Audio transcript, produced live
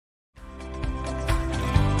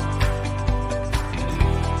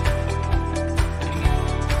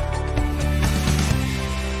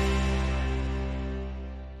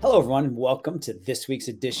Hello, everyone, and welcome to this week's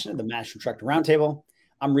edition of the Master Instructor Roundtable.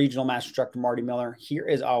 I'm Regional Master Instructor Marty Miller, here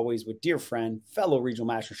as always with dear friend, fellow Regional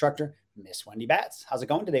Master Instructor, Miss Wendy Batts. How's it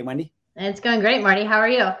going today, Wendy? It's going great, Marty. How are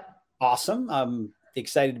you? Awesome. I'm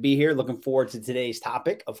excited to be here. Looking forward to today's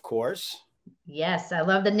topic, of course. Yes, I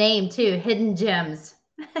love the name too, Hidden Gems.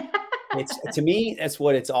 To me, that's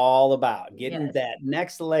what it's all about. Getting Yes. that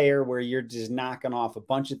next layer where you're just knocking off a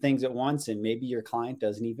bunch of things at once and maybe your client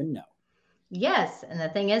doesn't even know. Yes, and the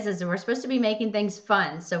thing is we're supposed to be making things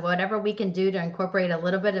fun. So whatever we can do to incorporate a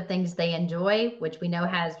little bit of things they enjoy, which we know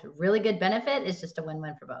has really good benefit, is just a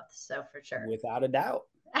win-win for both. So for sure. Without a doubt.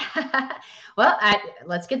 Well,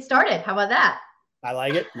 let's get started. How about that? I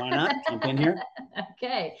like it. Why not? Jump in here.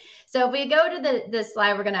 Okay. So if we go to the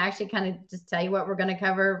slide, we're going to actually kind of just tell you what we're going to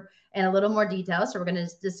cover in a little more detail. So we're going to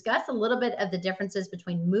discuss a little bit of the differences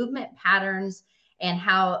between movement patterns and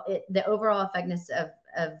how the overall effectiveness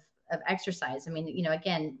of exercise. I mean,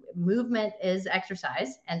 again, movement is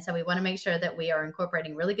exercise. And so we want to make sure that we are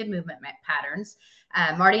incorporating really good movement patterns.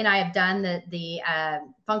 Marty and I have done the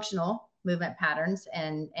functional movement patterns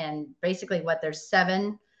and basically there's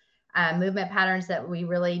 7 movement patterns that we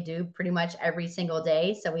really do pretty much every single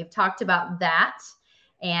day. So we've talked about that.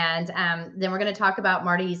 And then we're going to talk about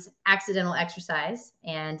Marty's accidental exercise.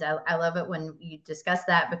 And I love it when you discuss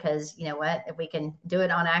that because you know what, if we can do it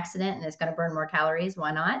on accident and it's going to burn more calories,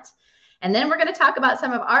 why not? And then we're going to talk about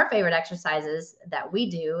some of our favorite exercises that we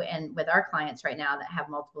do and with our clients right now that have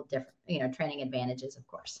multiple different, training advantages, of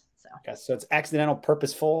course. So, okay, so it's accidental,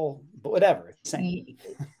 purposeful, but whatever.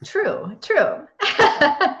 True.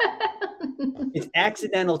 It's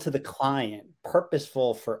accidental to the client,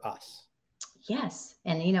 purposeful for us. Yes.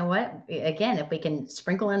 And you know what? Again, if we can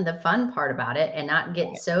sprinkle in the fun part about it and not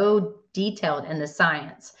get so detailed in the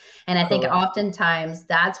science. And I think oftentimes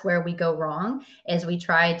that's where we go wrong is we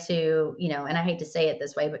try to, and I hate to say it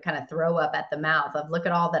this way, but kind of throw up at the mouth of look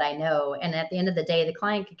at all that I know. And at the end of the day, the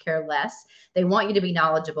client could care less. They want you to be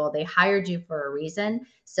knowledgeable. They hired you for a reason.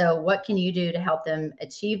 So what can you do to help them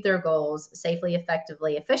achieve their goals safely,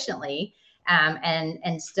 effectively, efficiently?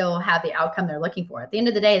 And still have the outcome they're looking for. At the end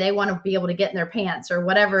of the day, they want to be able to get in their pants or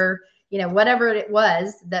whatever it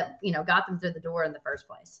was that, got them through the door in the first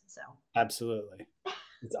place. So absolutely.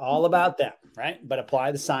 It's all about them, right? But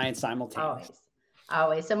apply the science simultaneously.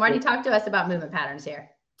 Always. So Marty, talk to us about movement patterns here.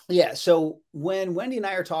 Yeah. So when Wendy and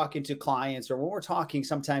I are talking to clients or when we're talking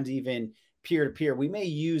sometimes even peer to peer, we may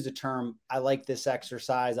use the term, I like this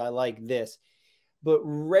exercise. I like this. But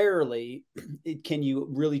rarely can you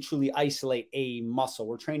really truly isolate a muscle.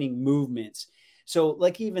 We're training movements. So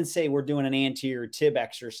like even say we're doing an anterior tib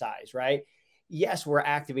exercise, right? Yes, we're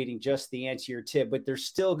activating just the anterior tib, but there's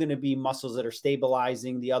still going to be muscles that are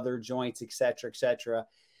stabilizing the other joints, et cetera, et cetera.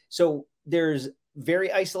 So there's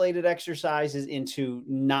very isolated exercises into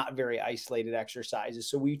not very isolated exercises.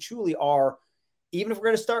 So we truly are, even if we're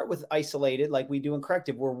going to start with isolated, like we do in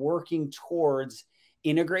corrective, we're working towards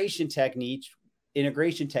integration techniques,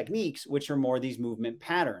 which are more these movement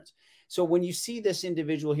patterns. So when you see this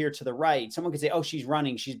individual here to the right, someone could say, oh, she's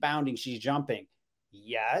running, she's bounding, she's jumping.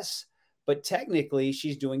 Yes, but technically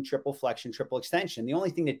she's doing triple flexion, triple extension. The only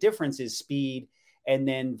thing that difference is speed and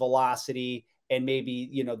then velocity and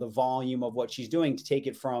maybe, the volume of what she's doing to take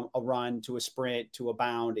it from a run to a sprint to a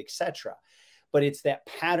bound, etc. But it's that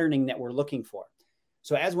patterning that we're looking for.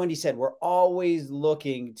 So as Wendy said, we're always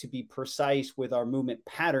looking to be precise with our movement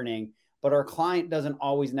patterning, but our client doesn't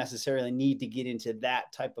always necessarily need to get into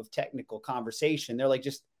that type of technical conversation. They're like,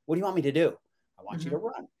 just, what do you want me to do? I want you to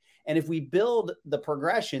run. And if we build the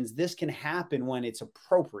progressions, this can happen when it's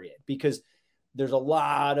appropriate because there's a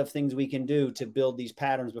lot of things we can do to build these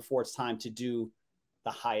patterns before it's time to do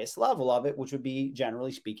the highest level of it, which would be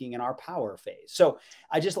generally speaking in our power phase. So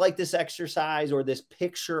I just like this exercise or this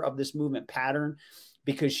picture of this movement pattern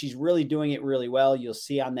because she's really doing it really well. You'll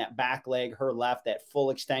see on that back leg, her left, that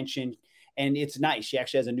full extension. And it's nice. She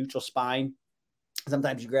actually has a neutral spine.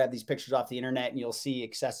 Sometimes you grab these pictures off the internet and you'll see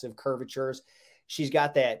excessive curvatures. She's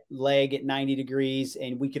got that leg at 90 degrees,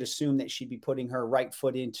 and we could assume that she'd be putting her right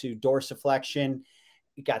foot into dorsiflexion.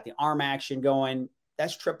 You got the arm action going.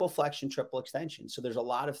 That's triple flexion, triple extension. So there's a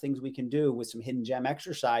lot of things we can do with some hidden gem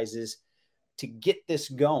exercises to get this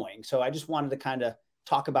going. So I just wanted to kind of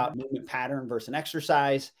talk about movement pattern versus an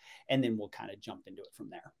exercise, and then we'll kind of jump into it from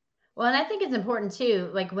there. Well, and I think it's important too,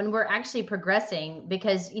 like when we're actually progressing,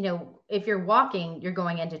 because, if you're walking, you're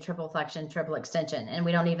going into triple flexion, triple extension, and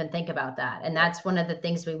we don't even think about that. And that's one of the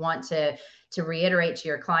things we want to reiterate to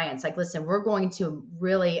your clients. Like, listen, we're going to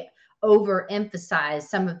really overemphasize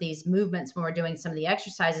some of these movements when we're doing some of the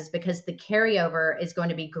exercises because the carryover is going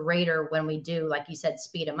to be greater when we do, like you said,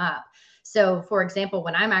 speed them up. So for example,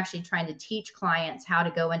 when I'm actually trying to teach clients how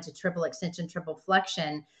to go into triple extension, triple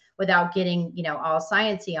flexion without getting, all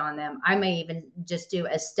sciencey on them, I may even just do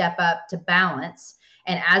a step up to balance.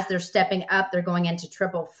 And as they're stepping up, they're going into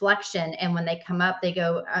triple flexion. And when they come up, they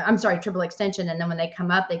go, triple extension. And then when they come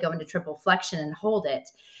up, they go into triple flexion and hold it.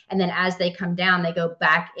 And then as they come down, they go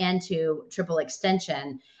back into triple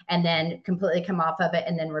extension and then completely come off of it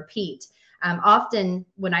and then repeat. Often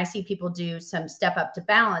when I see people do some step up to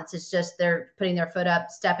balance, it's just they're putting their foot up,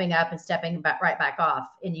 stepping up and stepping back, right back off.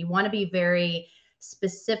 And you want to be very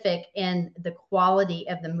specific in the quality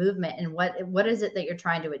of the movement and what is it that you're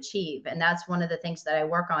trying to achieve. And that's one of the things that I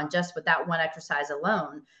work on just with that one exercise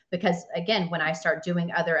alone. Because again, when I start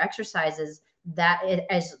doing other exercises, that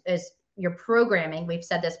as you're programming, we've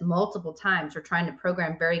said this multiple times, we're trying to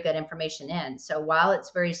program very good information in. So while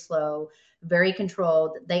it's very slow, very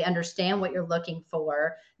controlled, they understand what you're looking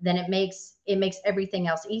for, then it makes everything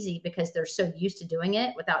else easy because they're so used to doing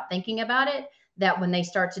it without thinking about it, that when they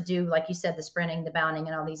start to do, like you said, the sprinting, the bounding,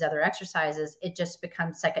 and all these other exercises, it just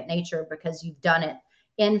becomes second nature because you've done it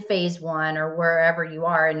in phase one or wherever you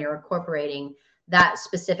are and you're incorporating that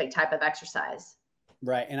specific type of exercise.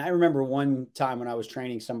 Right. And I remember one time when I was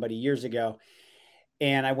training somebody years ago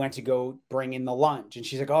and I went to go bring in the lunge and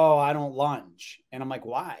she's like, "Oh, I don't lunge." And I'm like,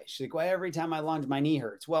 "Why?" She's like, "Well, every time I lunge, my knee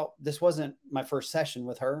hurts." Well, this wasn't my first session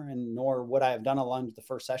with her, and nor would I have done a lunge the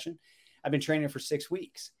first session. I've been training for 6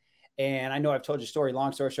 weeks. And I know I've told you a story,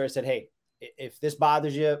 long story short, I said, "Hey, if this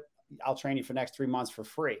bothers you, I'll train you for the next 3 months for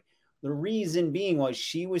free." The reason being was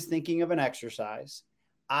she was thinking of an exercise.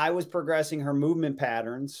 I was progressing her movement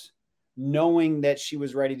patterns, knowing that she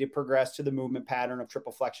was ready to progress to the movement pattern of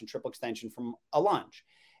triple flexion, triple extension from a lunge.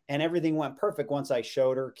 And everything went perfect once I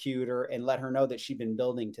showed her, cued her, and let her know that she'd been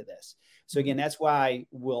building to this. So again, that's why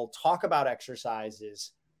we'll talk about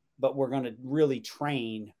exercises, but we're going to really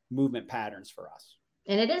train movement patterns for us.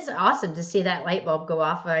 And it is awesome to see that light bulb go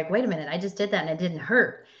off. Like, wait a minute, I just did that and it didn't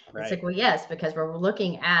hurt. Right. It's like, well, yes, because we're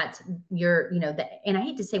looking at your, and I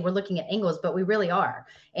hate to say we're looking at angles, but we really are.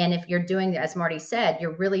 And if you're doing, as Marty said,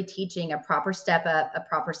 you're really teaching a proper step up, a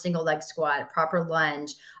proper single leg squat, a proper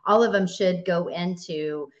lunge. All of them should go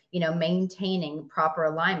into, maintaining proper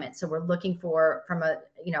alignment. So we're looking for, from a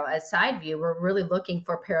side view, we're really looking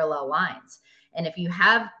for parallel lines. And if you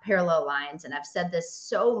have parallel lines, and I've said this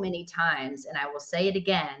so many times, and I will say it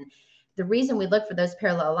again, the reason we look for those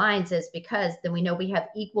parallel lines is because then we know we have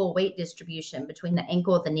equal weight distribution between the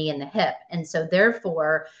ankle, the knee, and the hip. And so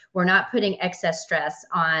therefore, we're not putting excess stress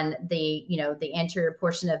on the anterior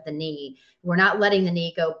portion of the knee. We're not letting the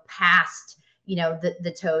knee go past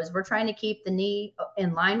the toes. We're trying to keep the knee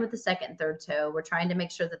in line with the second and third toe. We're trying to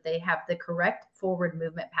make sure that they have the correct forward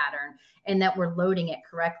movement pattern and that we're loading it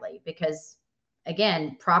correctly, because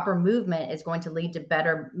again, proper movement is going to lead to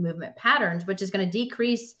better movement patterns, which is going to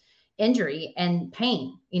decrease injury and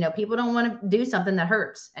pain. People don't want to do something that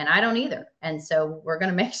hurts, and I don't either. And so we're going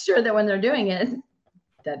to make sure that when they're doing it,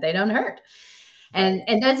 that they don't hurt.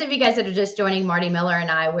 And those of you guys that are just joining, Marty Miller and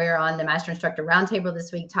I, we're on the Master Instructor Roundtable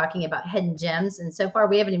this week talking about hidden gems. And so far,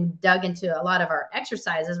 we haven't even dug into a lot of our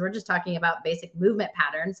exercises. We're just talking about basic movement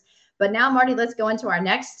patterns. But now, Marty, let's go into our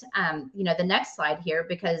next, the next slide here,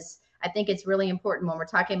 because I think it's really important when we're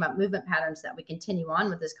talking about movement patterns that we continue on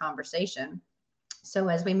with this conversation. So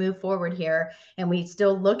as we move forward here and we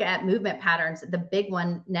still look at movement patterns, the big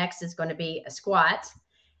one next is going to be a squat,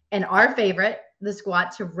 and our favorite, the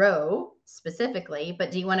squat to row specifically.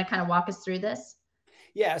 But do you want to kind of walk us through this?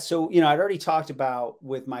 Yeah. So, I'd already talked about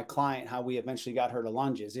with my client how we eventually got her to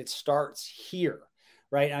lunges. It starts here,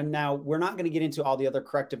 right? And now we're not going to get into all the other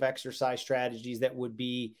corrective exercise strategies that would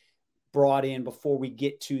be brought in before we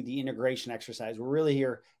get to the integration exercise. We're really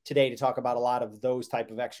here today to talk about a lot of those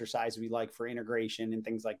type of exercises we like for integration and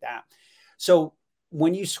things like that. So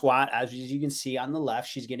when you squat, as you can see on the left,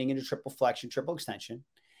 she's getting into triple flexion, triple extension.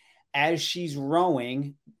 As she's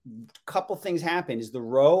rowing, a couple things happen is the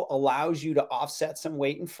row allows you to offset some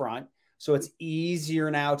weight in front. So it's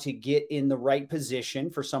easier now to get in the right position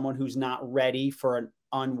for someone who's not ready for an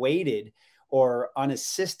unweighted or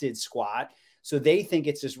unassisted squat. So they think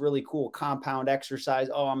it's this really cool compound exercise.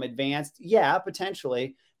 Oh, I'm advanced. Yeah,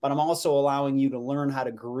 potentially. But I'm also allowing you to learn how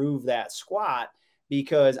to groove that squat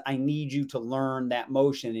because I need you to learn that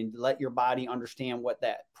motion and let your body understand what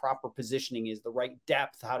that proper positioning is, the right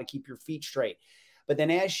depth, how to keep your feet straight. But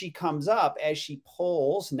then as she comes up, as she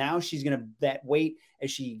pulls, now she's going to, that weight,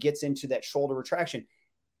 as she gets into that shoulder retraction,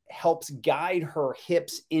 helps guide her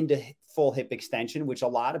hips into full hip extension, which a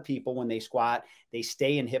lot of people, when they squat, they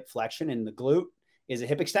stay in hip flexion and the glute is a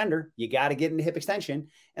hip extender. You got to get into hip extension.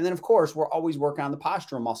 And then, of course, we're always working on the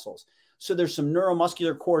postural muscles. So there's some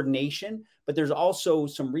neuromuscular coordination, but there's also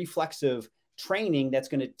some reflexive training that's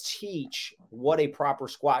going to teach what a proper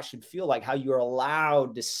squat should feel like, how you're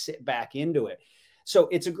allowed to sit back into it. So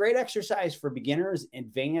it's a great exercise for beginners,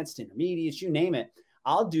 advanced, intermediates, you name it.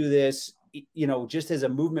 I'll do this, you know, just as a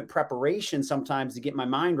movement preparation sometimes to get my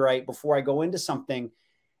mind right before I go into something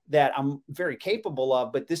that I'm very capable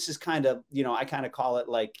of. But this is kind of, you know, I kind of call it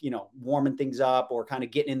like, you know, warming things up or kind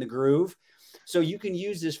of getting in the groove. So you can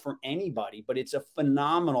use this for anybody, but it's a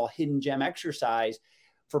phenomenal hidden gem exercise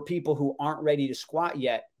for people who aren't ready to squat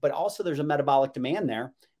yet. But also there's a metabolic demand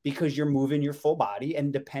there because you're moving your full body.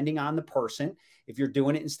 And depending on the person, if you're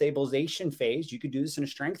doing it in stabilization phase, you could do this in a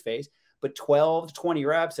strength phase, but 12 to 20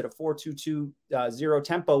 reps at a 4-2-2-0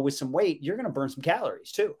 tempo with some weight, you're going to burn some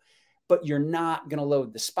calories too, but you're not going to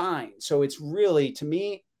load the spine. So it's really, to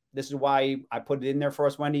me, this is why I put it in there for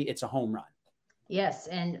us, Wendy. It's a home run. Yes.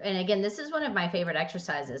 And again, this is one of my favorite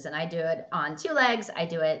exercises, and I do it on 2 legs. I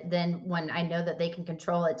do it then when I know that they can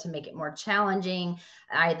control it to make it more challenging.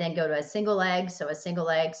 I then go to a single leg. So a single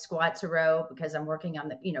leg squat to row, because I'm working on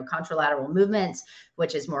the, you know, contralateral movements,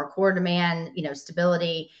 which is more core demand, you know,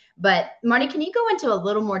 stability. But Marty, can you go into a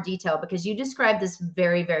little more detail, because you described this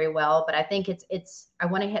very, very well, but I think I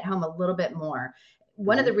want to hit home a little bit more.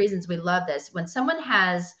 One of the reasons we love this, when someone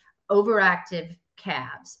has overactive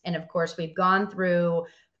calves, and of course we've gone through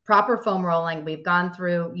proper foam rolling, we've gone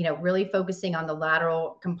through, you know, really focusing on the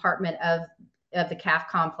lateral compartment of the calf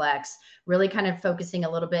complex, really kind of focusing a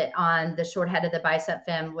little bit on the short head of the bicep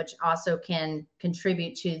fem, which also can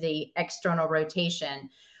contribute to the external rotation.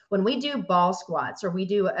 When we do ball squats or we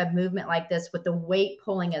do a movement like this with the weight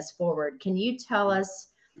pulling us forward, can you tell us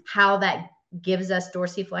how that gives us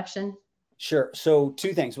dorsiflexion? Sure. So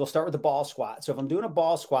 2 things. We'll start with the ball squat. So if I'm doing a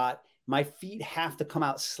ball squat, my feet have to come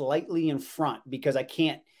out slightly in front because I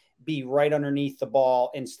can't be right underneath the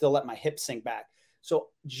ball and still let my hips sink back. So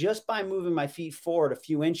just by moving my feet forward a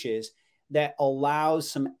few inches, that allows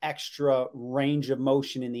some extra range of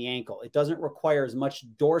motion in the ankle. It doesn't require as much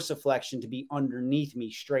dorsiflexion to be underneath me,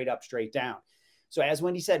 straight up, straight down. So as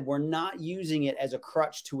Wendy said, we're not using it as a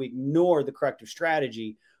crutch to ignore the corrective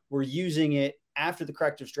strategy. We're using it after the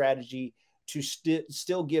corrective strategy to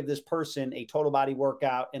still give this person a total body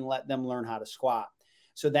workout and let them learn how to squat.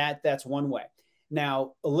 So that's one way.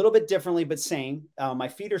 Now, a little bit differently, but same. My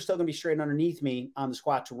feet are still going to be straight underneath me on the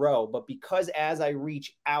squat to row, but because as I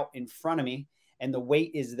reach out in front of me and the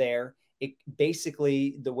weight is there, it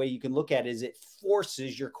basically, the way you can look at it is it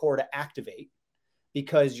forces your core to activate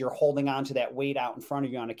because you're holding on to that weight out in front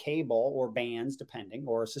of you on a cable or bands, depending,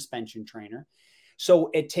 or a suspension trainer.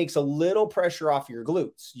 So it takes a little pressure off your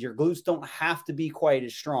glutes. Your glutes don't have to be quite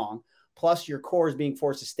as strong. Plus your core is being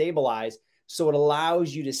forced to stabilize. So it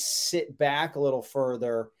allows you to sit back a little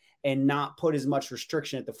further and not put as much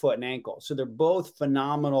restriction at the foot and ankle. So they're both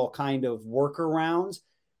phenomenal kind of workarounds.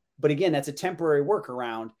 But again, that's a temporary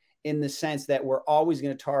workaround in the sense that we're always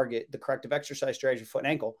going to target the corrective exercise strategy, foot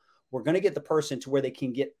and ankle. We're going to get the person to where they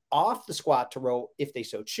can get off the squat to row if they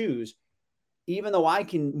so choose. Even though I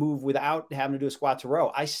can move without having to do a squat to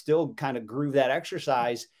row, I still kind of groove that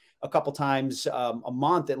exercise a couple times a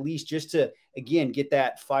month, at least, just to, again, get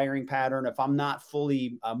that firing pattern. If I'm not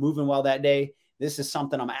fully moving well that day, this is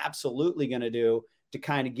something I'm absolutely going to do to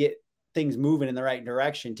kind of get things moving in the right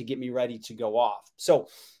direction to get me ready to go off. So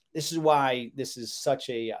this is why this is such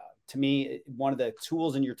a, to me, one of the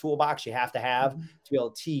tools in your toolbox you have to have to be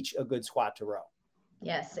able to teach a good squat to row.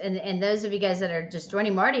 Yes. And those of you guys that are just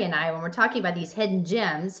joining Marty and I, when we're talking about these hidden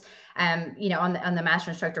gems, you know, on the Master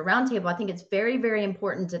Instructor Roundtable, I think it's very, very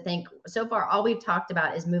important to think, so far, all we've talked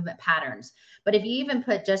about is movement patterns. But if you even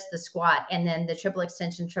put just the squat and then the triple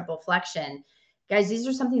extension, triple flexion, guys, these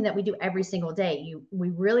are something that we do every single day. We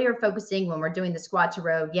really are focusing when we're doing the squat to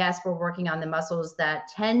row. Yes, we're working on the muscles that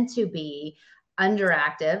tend to be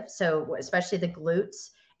underactive. So especially the glutes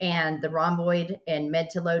and the rhomboid and mid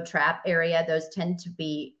to low trap area, those tend to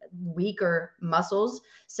be weaker muscles.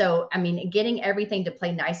 So, I mean, getting everything to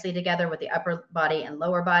play nicely together with the upper body and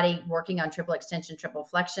lower body, working on triple extension, triple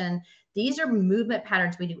flexion, these are movement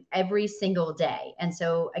patterns we do every single day. And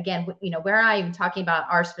so again, you know, we're not even talking about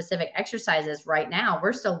our specific exercises right now.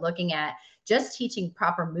 We're still looking at just teaching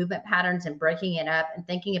proper movement patterns and breaking it up and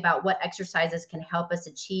thinking about what exercises can help us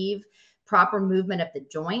achieve proper movement of the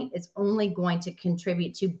joint. Is only going to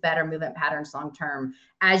contribute to better movement patterns long term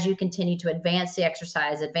as you continue to advance the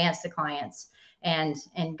exercise, advance the clients, and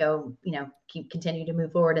go, you know, continue to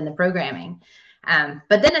move forward in the programming.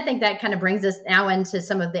 But then I think that kind of brings us now into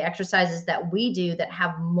some of the exercises that we do that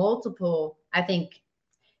have multiple, I think,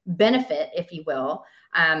 benefit, if you will.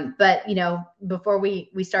 But before we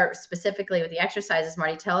start specifically with the exercises,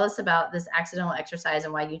 Marty, tell us about this accidental exercise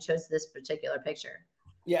and why you chose this particular picture.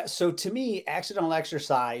 Yeah. So to me, accidental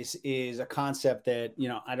exercise is a concept that,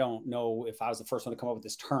 I don't know if I was the first one to come up with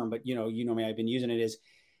this term, but you know me, I've been using it. Is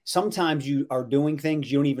sometimes you are doing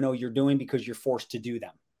things you don't even know you're doing because you're forced to do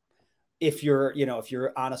them. If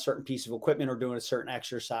you're on a certain piece of equipment or doing a certain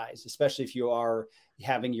exercise, especially if you are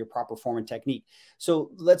having your proper form and technique.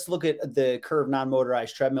 So let's look at the curved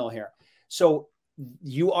non-motorized treadmill here. So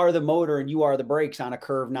you are the motor and you are the brakes on a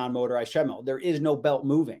curved non-motorized treadmill. There is no belt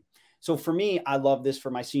moving. So for me, I love this for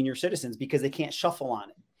my senior citizens because they can't shuffle on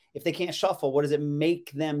it. If they can't shuffle, what does it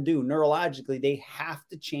make them do? Neurologically, they have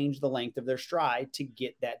to change the length of their stride to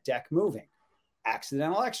get that deck moving.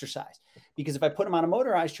 Accidental exercise. Because if I put them on a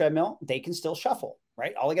motorized treadmill, they can still shuffle,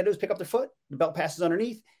 right? All I got to do is pick up their foot, the belt passes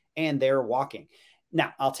underneath, and they're walking.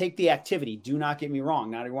 Now, I'll take the activity. Do not get me wrong.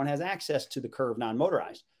 Not everyone has access to the curved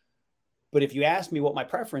non-motorized. But if you ask me what my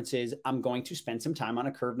preference is, I'm going to spend some time on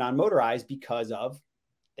a curved non-motorized because of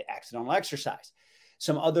the accidental exercise.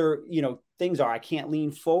 Some other, things are I can't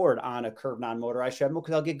lean forward on a curved non-motorized treadmill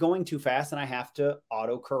because I'll get going too fast and I have to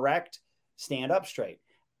auto-correct, stand up straight.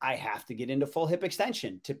 I have to get into full hip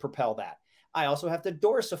extension to propel that. I also have to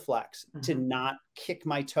dorsiflex to not kick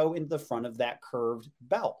my toe into the front of that curved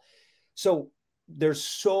belt. So there's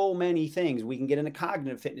so many things. We can get into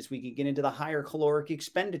cognitive fitness. We can get into the higher caloric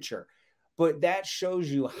expenditure. But that shows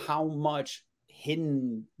you how much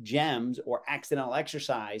hidden gems or accidental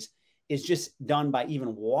exercise is just done by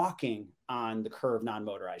even walking on the curved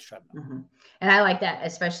non-motorized treadmill. And I like that,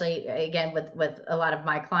 especially again with a lot of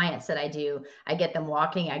my clients that I do. I get them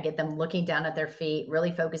walking, I get them looking down at their feet,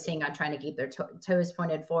 really focusing on trying to keep their toes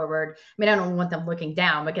pointed forward. I mean, I don't want them looking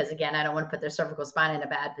down because again, I don't want to put their cervical spine in a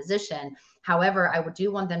bad position. However, I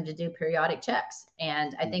do want them to do periodic checks.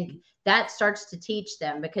 And I think that starts to teach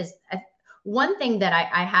them because one thing that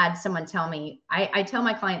I had someone tell me, I tell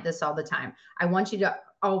my client this all the time. I want you to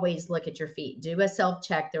always look at your feet. Do a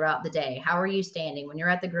self-check throughout the day. How are you standing? When you're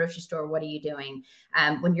at the grocery store, what are you doing?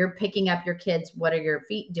 When you're picking up your kids, what are your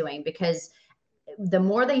feet doing? Because the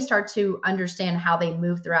more they start to understand how they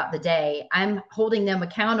move throughout the day, I'm holding them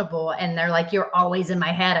accountable. And they're like, you're always in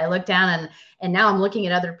my head. I look down and now I'm looking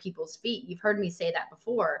at other people's feet. You've heard me say that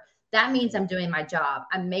before. That means I'm doing my job.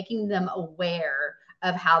 I'm making them aware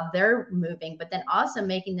of how they're moving, but then also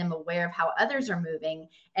making them aware of how others are moving.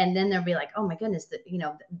 And then they'll be like, oh my goodness,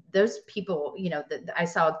 those people, I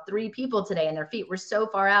saw 3 people today and their feet were so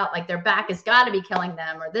far out, like their back has got to be killing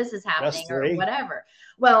them, or this is happening or whatever.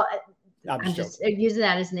 Well, I'm just using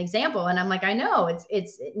that as an example. And I'm like, I know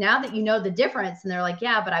it's now that you know the difference. And they're like,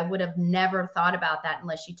 yeah, but I would have never thought about that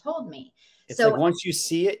unless you told me. It's so like once you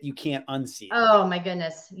see it, you can't unsee it. Oh my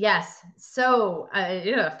goodness. Yes. So,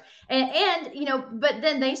 but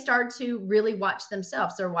then they start to really watch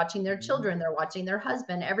themselves. They're watching their children. They're watching their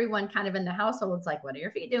husband. Everyone kind of in the household is like, what are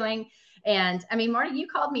your feet doing? And I mean, Marty, you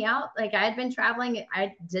called me out. Like I had been traveling.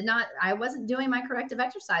 I wasn't doing my corrective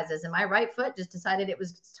exercises and my right foot just decided it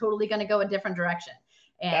was totally going to go a different direction.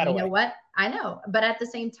 And you know what? I know, but at the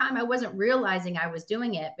same time, I wasn't realizing I was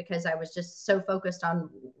doing it because I was just so focused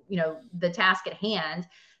on, the task at hand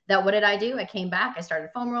that what did I do? I came back, I started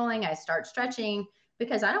foam rolling, I started stretching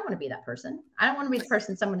because I don't want to be that person. I don't want to be the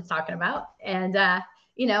person someone's talking about. And,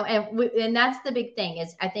 and that's the big thing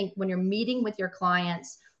is I think when you're meeting with your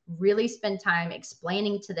clients, really spend time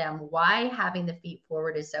explaining to them why having the feet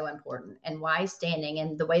forward is so important and why standing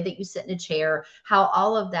and the way that you sit in a chair, how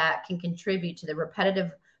all of that can contribute to the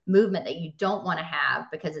repetitive movement that you don't want to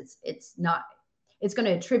have because it's going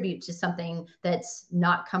to attribute to something that's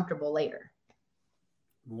not comfortable later.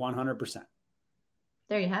 100%.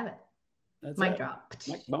 There you have it. That's Mic it. drop.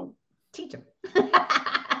 Mic boom. Teacher.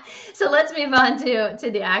 So let's move on to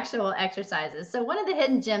the actual exercises. So one of the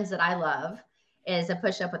hidden gems that I love is a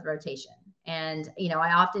push-up with rotation. And,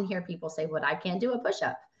 I often hear people say, well, I can't do a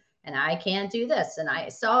push-up and I can't do this.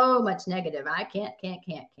 And so much negative. I can't.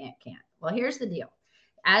 Well, here's the deal.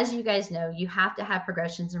 As you guys know, you have to have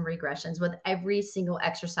progressions and regressions with every single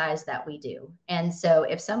exercise that we do. And so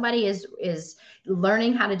if somebody is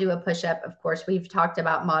learning how to do a push-up, of course, we've talked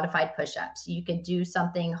about modified push-ups. You could do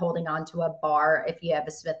something holding onto a bar if you have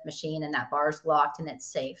a Smith machine and that bar is locked and it's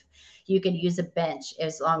safe. You could use a bench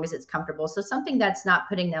as long as it's comfortable. So something that's not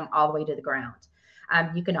putting them all the way to the ground.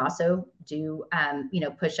 You can also do,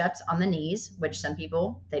 push-ups on the knees, which some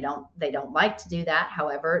people, they don't like to do that.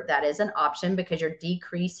 However, that is an option because you're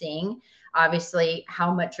decreasing, obviously,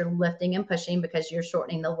 how much you're lifting and pushing because you're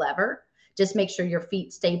shortening the lever. Just make sure your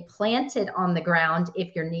feet stay planted on the ground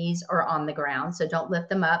if your knees are on the ground. So don't lift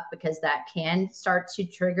them up, because that can start to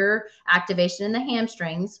trigger activation in the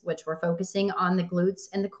hamstrings, which we're focusing on the glutes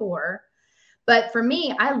and the core. But for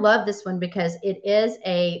me, I love this one because it's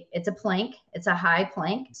a plank. It's a high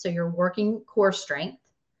plank. So you're working core strength.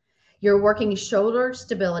 You're working shoulder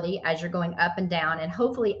stability as you're going up and down, and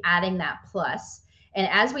hopefully adding that plus. And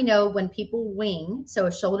as we know, when people wing, so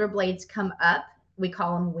shoulder blades come up, we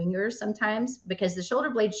call them wingers sometimes, because the shoulder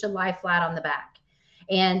blades should lie flat on the back.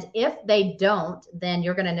 And if they don't, then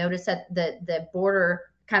you're going to notice that the border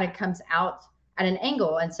kind of comes out at an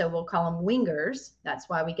angle. And so we'll call them wingers. That's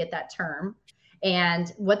why we get that term.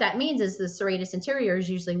 And what that means is the serratus anterior is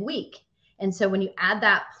usually weak. And so when you add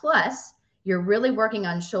that plus, you're really working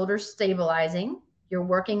on shoulder stabilizing. You're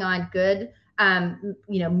working on good,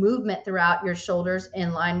 movement throughout your shoulders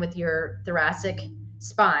in line with your thoracic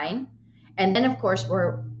spine. And then, of course,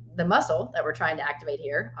 the muscle that we're trying to activate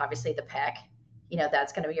here, obviously the pec,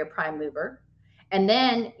 that's going to be your prime mover. And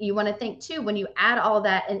then you want to think too, when you add all of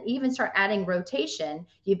that and even start adding rotation,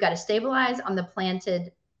 you've got to stabilize on the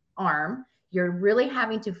planted arm. You're really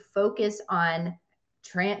having to focus on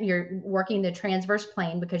you're working the transverse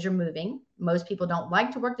plane because you're moving. Most people don't like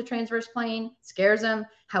to work the transverse plane, scares them.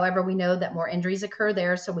 However, we know that more injuries occur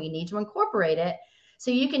there, so we need to incorporate it. So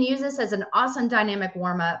you can use this as an awesome dynamic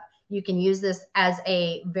warm-up. You can use this as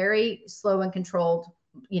a very slow and controlled,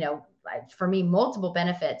 for me, multiple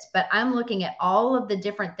benefits. But I'm looking at all of the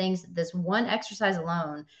different things that this one exercise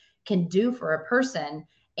alone can do for a person.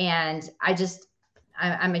 And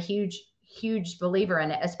I'm a huge believer in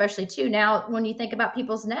it, especially too now when you think about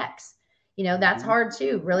people's necks. That's hard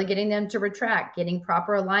too, really getting them to retract, getting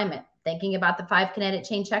proper alignment, thinking about the 5 kinetic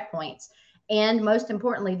chain checkpoints. And most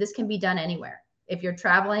importantly, this can be done anywhere. If you're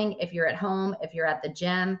traveling, if you're at home, if you're at the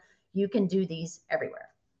gym, you can do these everywhere.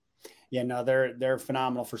 Yeah, no, they're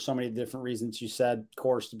phenomenal for so many different reasons. You said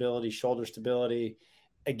core stability, shoulder stability.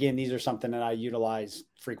 Again, these are something that I utilize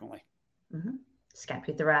frequently. Mm-hmm.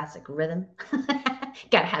 Scaputhoracic rhythm.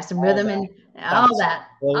 Got to have some rhythm and all that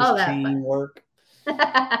teamwork. All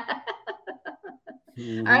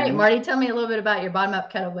right, Marty, tell me a little bit about your bottom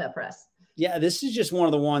up kettlebell press. Yeah, this is just one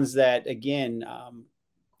of the ones that, again,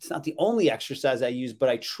 it's not the only exercise I use, but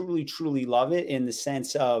I truly, truly love it in the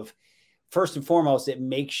sense of, first and foremost, it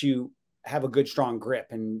makes you have a good, strong grip.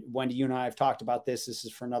 And Wendy, you and I have talked about this. This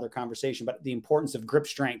is for another conversation, but the importance of grip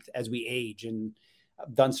strength as we age. And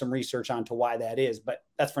I've done some research onto why that is, but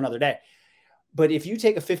that's for another day. But if you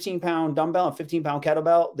take a 15-pound dumbbell and 15-pound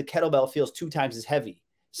kettlebell, the kettlebell feels 2 times as heavy.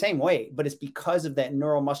 Same weight, but it's because of that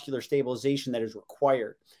neuromuscular stabilization that is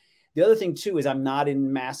required. The other thing too is I'm not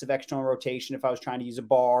in massive external rotation. If I was trying to use a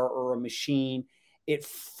bar or a machine, it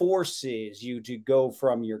forces you to go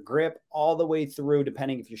from your grip all the way through,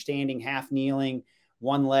 depending if you're standing, half kneeling,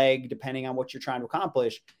 one leg, depending on what you're trying to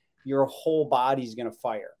accomplish, your whole body's going to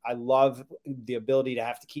fire. I love the ability to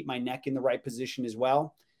have to keep my neck in the right position as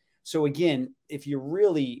well. So again, if you're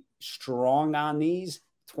really strong on these,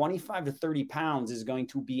 25 to 30 pounds is going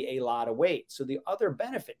to be a lot of weight. So the other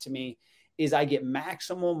benefit to me is I get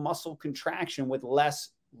maximal muscle contraction with less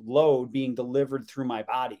load being delivered through my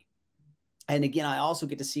body. And again, I also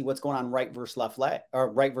get to see what's going on right versus left leg,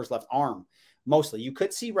 or right versus left arm. Mostly you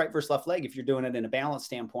could see right versus left leg if you're doing it in a balance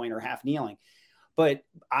standpoint or half kneeling. But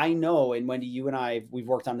I know, and Wendy, you and we've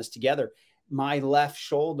worked on this together. My left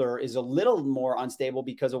shoulder is a little more unstable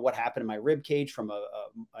because of what happened in my rib cage from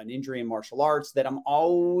an injury in martial arts, that I'm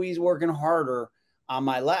always working harder on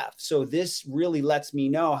my left. So this really lets me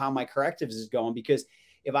know how my correctives is going, because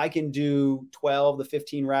if I can do 12 to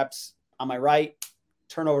 15 reps on my right,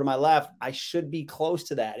 turn over to my left, I should be close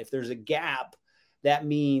to that. If there's a gap, that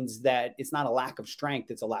means that it's not a lack of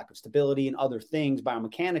strength, it's a lack of stability and other things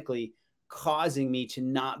biomechanically causing me to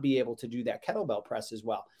not be able to do that kettlebell press as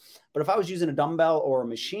well. But if I was using a dumbbell or a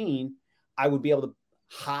machine, I would be able to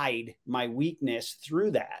hide my weakness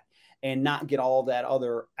through that and not get all of that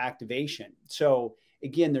other activation. So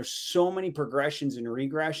again, there's so many progressions and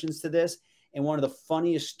regressions to this. And one of the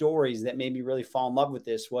funniest stories that made me really fall in love with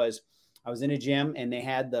this was I was in a gym and they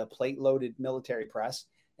had the plate loaded military press,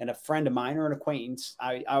 and a friend of mine or an acquaintance,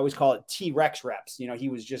 I always call it T-Rex reps. He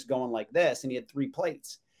was just going like this and he had 3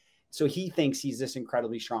 plates. So he thinks he's this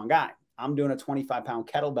incredibly strong guy. I'm doing a 25-pound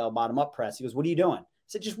kettlebell bottom up press. He goes, "What are you doing?" I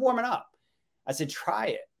said, "Just warming up." I said, "Try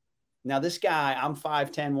it." Now this guy, I'm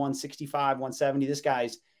 5'10", 165, 170. This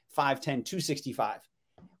guy's 5'10", 265.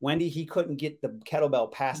 Wendy, he couldn't get the kettlebell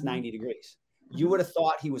past 90 degrees. You would have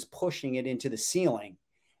thought he was pushing it into the ceiling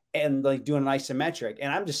and like doing an isometric.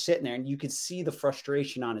 And I'm just sitting there and you could see the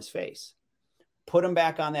frustration on his face. put him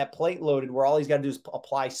back on that plate loaded where all he's got to do is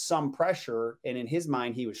apply some pressure. And in his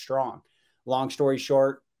mind, he was strong. Long story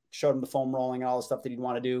short, showed him the foam rolling and all the stuff that he'd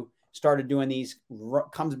want to do. Started doing these,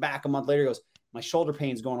 comes back a month later, goes, my shoulder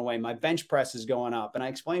pain's going away. My bench press is going up. And I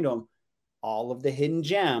explained to him all of the hidden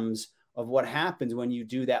gems of what happens when you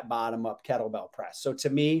do that bottom up kettlebell press. So to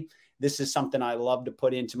me, this is something I love to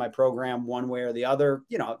put into my program one way or the other.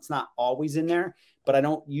 You know, it's not always in there, but I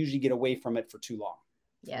don't usually get away from it for too long.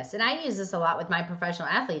 Yes. And I use this a lot with my professional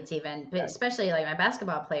athletes, even, but especially like my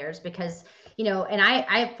basketball players, because, you know, and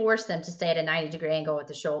I force them to stay at a 90-degree angle with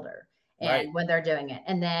the shoulder and when they're doing it.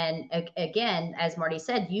 And then again, as Marty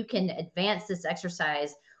said, you can advance this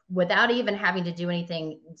exercise without even having to do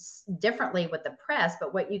anything differently with the press,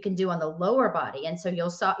 but what you can do on the lower body. And so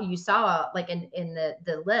you saw like in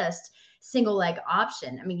the list, single leg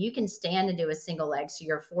option. I mean, you can stand and do a single leg. So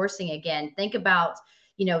you're forcing, again, think about,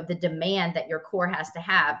 you know, the demand that your core has to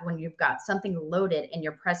have when you've got something loaded and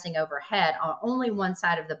you're pressing overhead on only one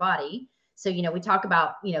side of the body. So, you know, we talk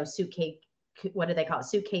about, you know, suitcase, what do they call it?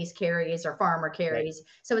 Suitcase carries or farmer carries. Right.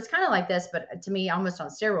 So it's kind of like this, but to me, almost on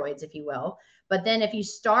steroids, if you will. But then if you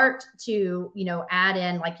start to, you know, add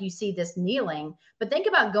in, like you see this kneeling, but think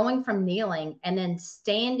about going from kneeling and then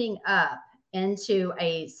standing up into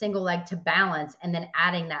a single leg to balance and then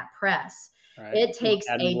adding that press. Right. It takes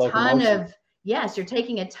a ton of, yes, you're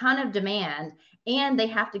taking a ton of demand, and they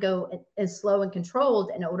have to go as slow and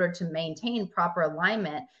controlled in order to maintain proper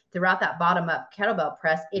alignment throughout that bottom up kettlebell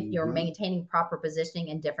press if you're maintaining proper positioning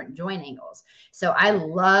and different joint angles. So I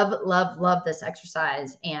love this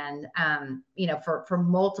exercise, and you know, for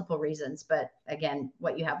multiple reasons, but again,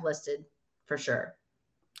 what you have listed for sure.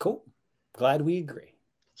 Cool. Glad we agree.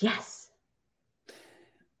 Yes.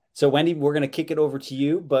 So Wendy, we're going to kick it over to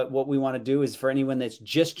you, but what we want to do is, for anyone that's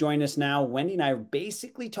just joined us now, Wendy and I are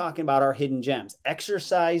basically talking about our hidden gems,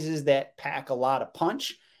 exercises that pack a lot of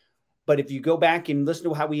punch. But if you go back and listen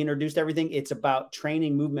to how we introduced everything, it's about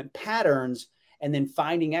training movement patterns and then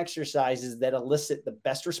finding exercises that elicit the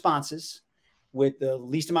best responses with the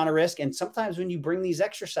least amount of risk. And sometimes when you bring these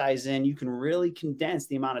exercises in, you can really condense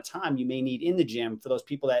the amount of time you may need in the gym for those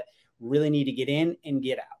people that really need to get in and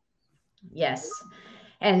get out. Yes.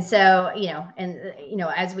 And so, you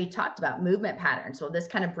know, as we talked about movement patterns, well, this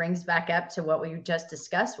kind of brings back up to what we just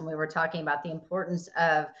discussed when we were talking about the importance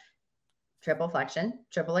of triple flexion,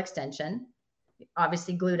 triple extension,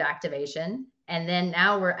 obviously glute activation. And then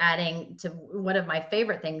now we're adding to one of my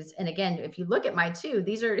favorite things. And again, if you look at my two,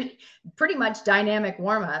 these are pretty much dynamic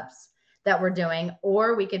warm-ups that we're doing,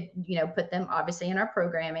 or we could, you know, put them obviously in our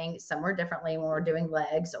programming somewhere differently when we're doing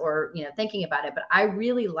legs or, you know, thinking about it. But I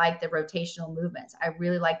really like the rotational movements. I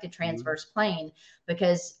really like the transverse plane,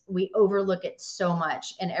 because we overlook it so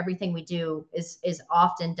much, and everything we do is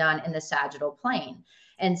often done in the sagittal plane.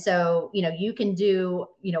 And so, you know, you can do,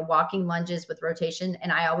 you know, walking lunges with rotation.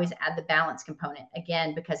 And I always add the balance component,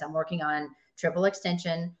 again, because I'm working on triple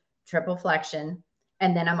extension, triple flexion.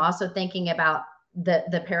 And then I'm also thinking about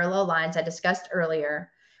the parallel lines I discussed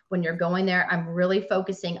earlier. When you're going there, I'm really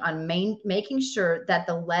focusing on making sure that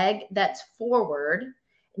the leg that's forward,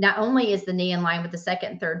 not only is the knee in line with the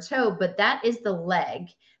second and third toe, but that is the leg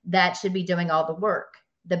that should be doing all the work.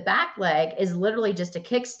 The back leg is literally just a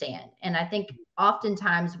kickstand. And I think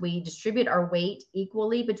oftentimes we distribute our weight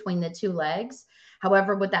equally between the two legs.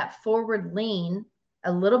 However, with that forward lean,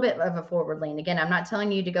 a little bit of a forward lean, again, I'm not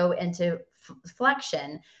telling you to go into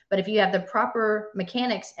flexion, but if you have the proper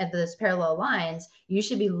mechanics of those parallel lines, you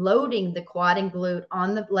should be loading the quad and glute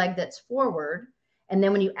on the leg that's forward. And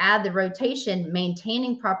then when you add the rotation,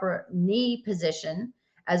 maintaining proper knee position,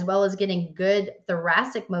 as well as getting good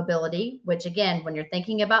thoracic mobility, which again, when you're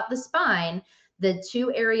thinking about the spine, the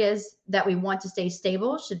two areas that we want to stay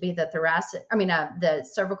stable should be the the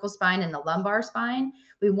cervical spine and the lumbar spine.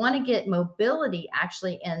 We want to get mobility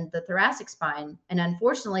actually in the thoracic spine. And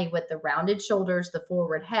unfortunately, with the rounded shoulders, the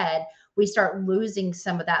forward head, we start losing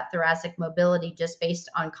some of that thoracic mobility just based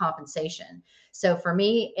on compensation. So for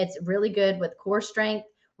me, it's really good with core strength.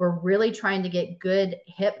 We're really trying to get good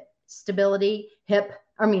hip stability,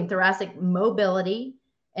 thoracic mobility.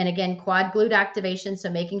 And again, quad glute activation. So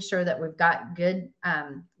making sure that we've got good,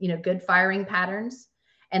 good firing patterns.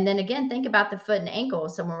 And then again, think about the foot and ankle.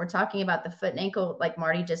 So when we're talking about the foot and ankle, like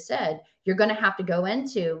Marty just said, you're going to have to go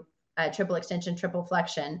into triple extension, triple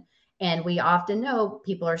flexion. And we often know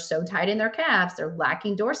people are so tight in their calves, they're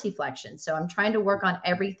lacking dorsiflexion. So I'm trying to work on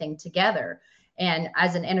everything together. And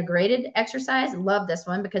as an integrated exercise, love this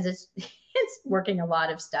one because it's working a lot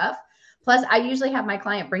of stuff. Plus, I usually have my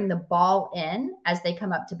client bring the ball in as they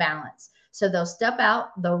come up to balance. So they'll step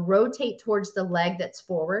out, they'll rotate towards the leg that's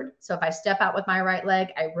forward. So if I step out with my right leg,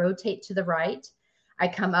 I rotate to the right. I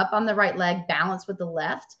come up on the right leg, balance with the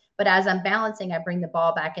left. But as I'm balancing, I bring the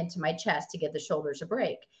ball back into my chest to give the shoulders a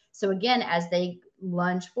break. So again, as they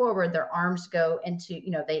lunge forward, their arms go into,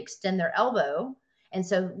 they extend their elbow. And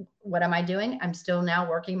so what am I doing? I'm still now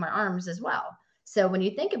working my arms as well. So when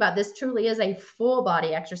you think about this, truly is a full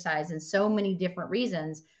body exercise in so many different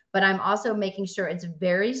reasons, but I'm also making sure it's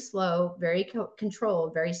very slow, very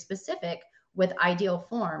controlled, very specific with ideal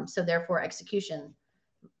form. So therefore execution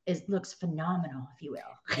looks phenomenal, if you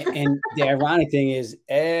will. And the ironic thing is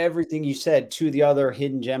everything you said, to the other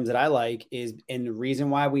hidden gems that I like is, and the reason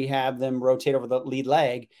why we have them rotate over the lead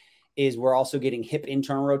leg is we're also getting hip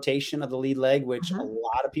internal rotation of the lead leg, which a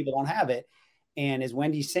lot of people don't have it. And as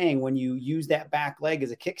Wendy's saying, when you use that back leg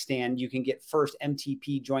as a kickstand, you can get first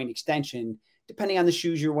MTP joint extension, depending on the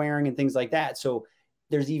shoes you're wearing and things like that. So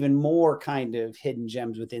there's even more kind of hidden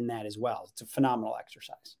gems within that as well. It's a phenomenal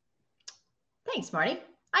exercise. Thanks, Marty.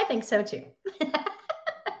 I think so too.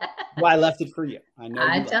 Well, I left it for you. I know.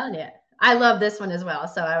 I'm telling you, I love this one as well.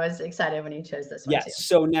 So I was excited when you chose this one. Yes. Too.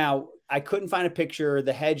 So now I couldn't find a picture.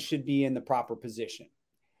 The head should be in the proper position.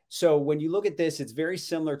 So when you look at this, it's very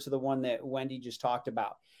similar to the one that Wendy just talked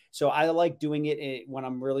about. So I like doing it when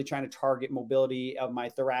I'm really trying to target mobility of my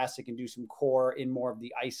thoracic and do some core in more of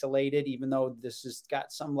the isolated, even though this has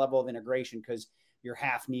got some level of integration because you're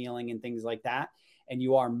half kneeling and things like that, and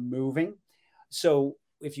you are moving. So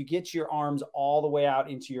if you get your arms all the way out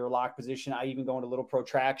into your lock position, I even go into a little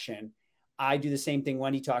protraction. I do the same thing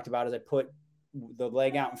Wendy talked about as I put the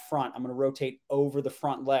leg out in front. I'm going to rotate over the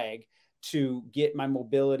front leg to get my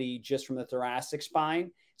mobility just from the thoracic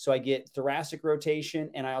spine. So I get thoracic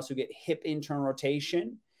rotation and I also get hip internal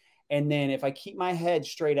rotation. And then if I keep my head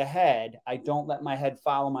straight ahead, I don't let my head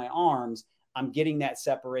follow my arms, I'm getting that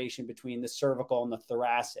separation between the cervical and the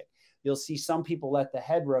thoracic. You'll see some people let the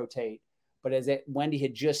head rotate, but as Wendy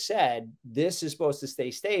had just said, this is supposed to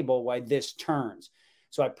stay stable while this turns.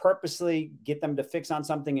 So I purposely get them to fix on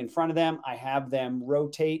something in front of them. I have them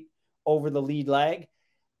rotate over the lead leg.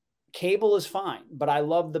 Cable is fine, but I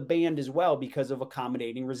love the band as well because of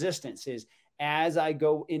accommodating resistance. Is as I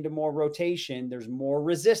go into more rotation, there's more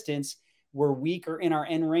resistance. We're weaker in our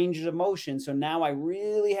end ranges of motion. So now I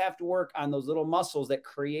really have to work on those little muscles that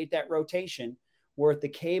create that rotation. Where at the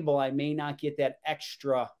cable, I may not get that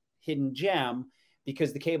extra hidden gem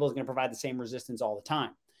because the cable is going to provide the same resistance all the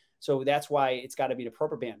time. So that's why it's got to be the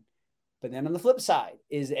proper band. But then on the flip side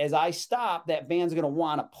is as I stop, that band's going to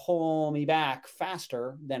want to pull me back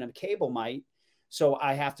faster than a cable might. So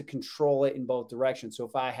I have to control it in both directions. So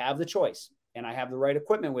if I have the choice and I have the right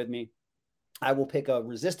equipment with me, I will pick a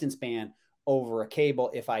resistance band over a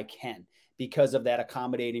cable if I can, because of that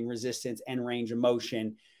accommodating resistance and range of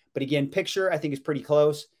motion. But again, picture I think is pretty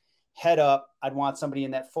close. Head up, I'd want somebody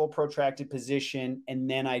in that full protracted position, and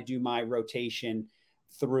then I do my rotation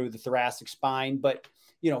through the thoracic spine. But,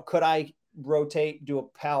 could I rotate, do a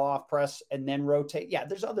Pallof press, and then rotate? Yeah,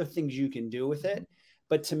 there's other things you can do with it.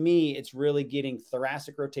 But to me, it's really getting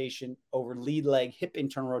thoracic rotation over lead leg, hip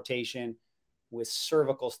internal rotation with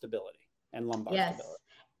cervical stability and lumbar stability.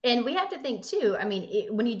 And we have to think too,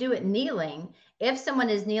 when you do it kneeling, if someone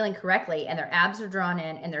is kneeling correctly and their abs are drawn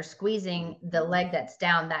in and they're squeezing the leg that's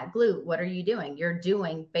down, that glute, what are you doing? You're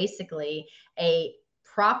doing basically a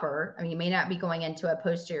proper, you may not be going into a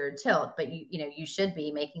posterior tilt, but you should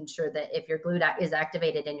be making sure that if your glute is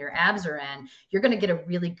activated and your abs are in, you're going to get a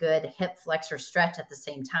really good hip flexor stretch at the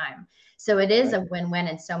same time. So it is a win-win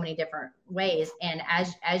in so many different ways. And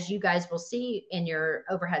as you guys will see in your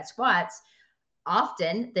overhead squats,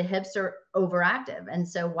 often the hips are overactive. And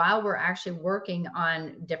so while we're actually working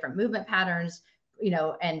on different movement patterns,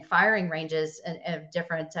 and firing ranges of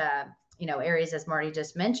different, areas, as Marty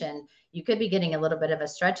just mentioned, you could be getting a little bit of a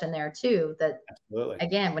stretch in there too. That Absolutely.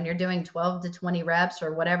 Again, when you're doing 12 to 20 reps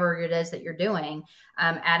or whatever it is that you're doing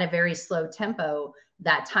at a very slow tempo,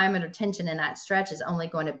 that time and attention in that stretch is only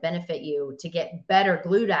going to benefit you to get better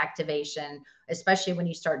glute activation, especially when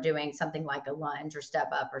you start doing something like a lunge or step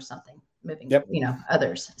up or something, moving,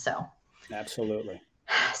 others. So absolutely.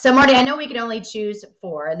 So Marty, I know we can only choose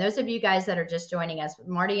 4. And those of you guys that are just joining us,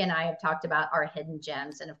 Marty and I have talked about our hidden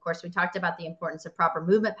gems. And of course, we talked about the importance of proper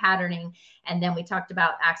movement patterning. And then we talked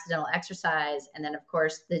about accidental exercise. And then of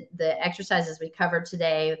course, the exercises we covered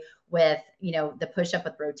today with, the push-up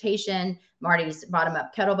with rotation, Marty's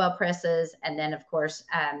bottom-up kettlebell presses, and then of course,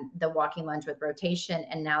 the walking lunge with rotation,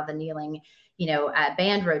 and now the kneeling,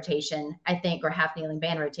 band rotation, I think, or half kneeling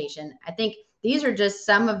band rotation. I think These are just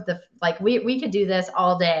some of the, like, we could do this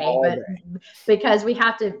all day, but because we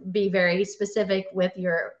have to be very specific with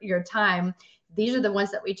your time, these are the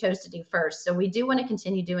ones that we chose to do first. So we do want to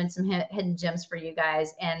continue doing some hidden gems for you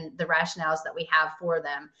guys and the rationales that we have for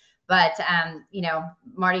them. But, you know,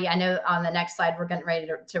 Marty, I know on the next slide, we're getting ready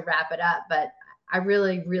to wrap it up, but I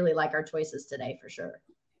really, really like our choices today for sure.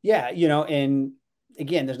 Yeah. You know, and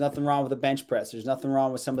again, there's nothing wrong with a bench press. There's nothing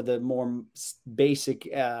wrong with some of the more basic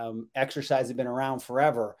exercises that have been around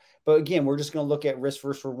forever. But again, we're just going to look at risk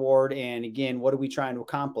versus reward. And again, what are we trying to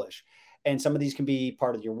accomplish? And some of these can be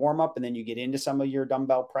part of your warm up, and then you get into some of your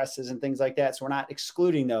dumbbell presses and things like that. So we're not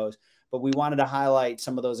excluding those, but we wanted to highlight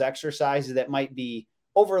some of those exercises that might be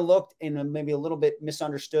overlooked and maybe a little bit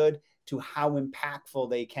misunderstood to how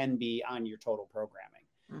impactful they can be on your total programming.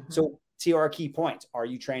 Mm-hmm. So see our key points. Are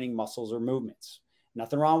you training muscles or movements?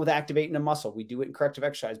 Nothing wrong with activating a muscle. We do it in corrective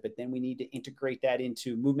exercise, but then we need to integrate that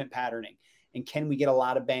into movement patterning. And can we get a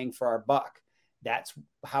lot of bang for our buck? That's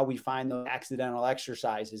how we find those accidental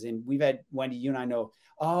exercises. And we've had, Wendy, you and I know,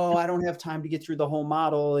 oh, I don't have time to get through the whole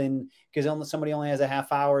model. And because somebody only has a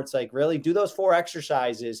half hour, it's like, really, do those 4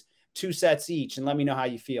 exercises, 2 sets each, and let me know how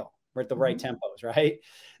you feel. We're at the right tempos, right?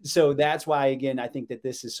 So that's why, again, I think that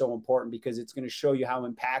this is so important, because it's going to show you how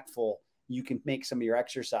impactful you can make some of your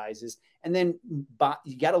exercises. And then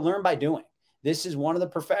you got to learn by doing. This is one of the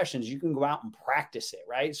professions. You can go out and practice it,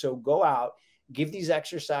 right? So go out, give these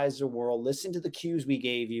exercises a whirl, listen to the cues we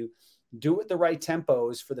gave you, do it the right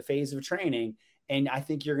tempos for the phase of training. And I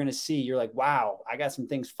think you're going to see, you're like, wow, I got some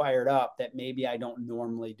things fired up that maybe I don't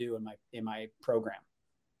normally do in my program.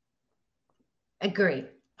 Agree.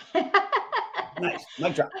 Nice.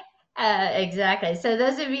 Mic drop. Exactly. So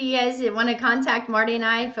those of you guys that want to contact Marty and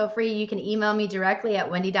I, feel free. You can email me directly at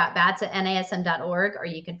wendy.batts@nasm.org, or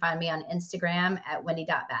you can find me on Instagram at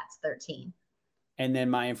wendy.batts13. And then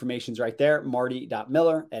my information's right there,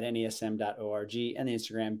 marty.miller@nasm.org, and the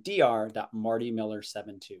Instagram,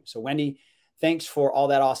 dr.martymiller72. So Wendy, thanks for all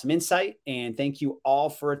that awesome insight. And thank you all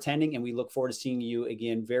for attending. And we look forward to seeing you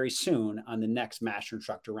again very soon on the next Master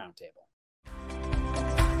Instructor Roundtable.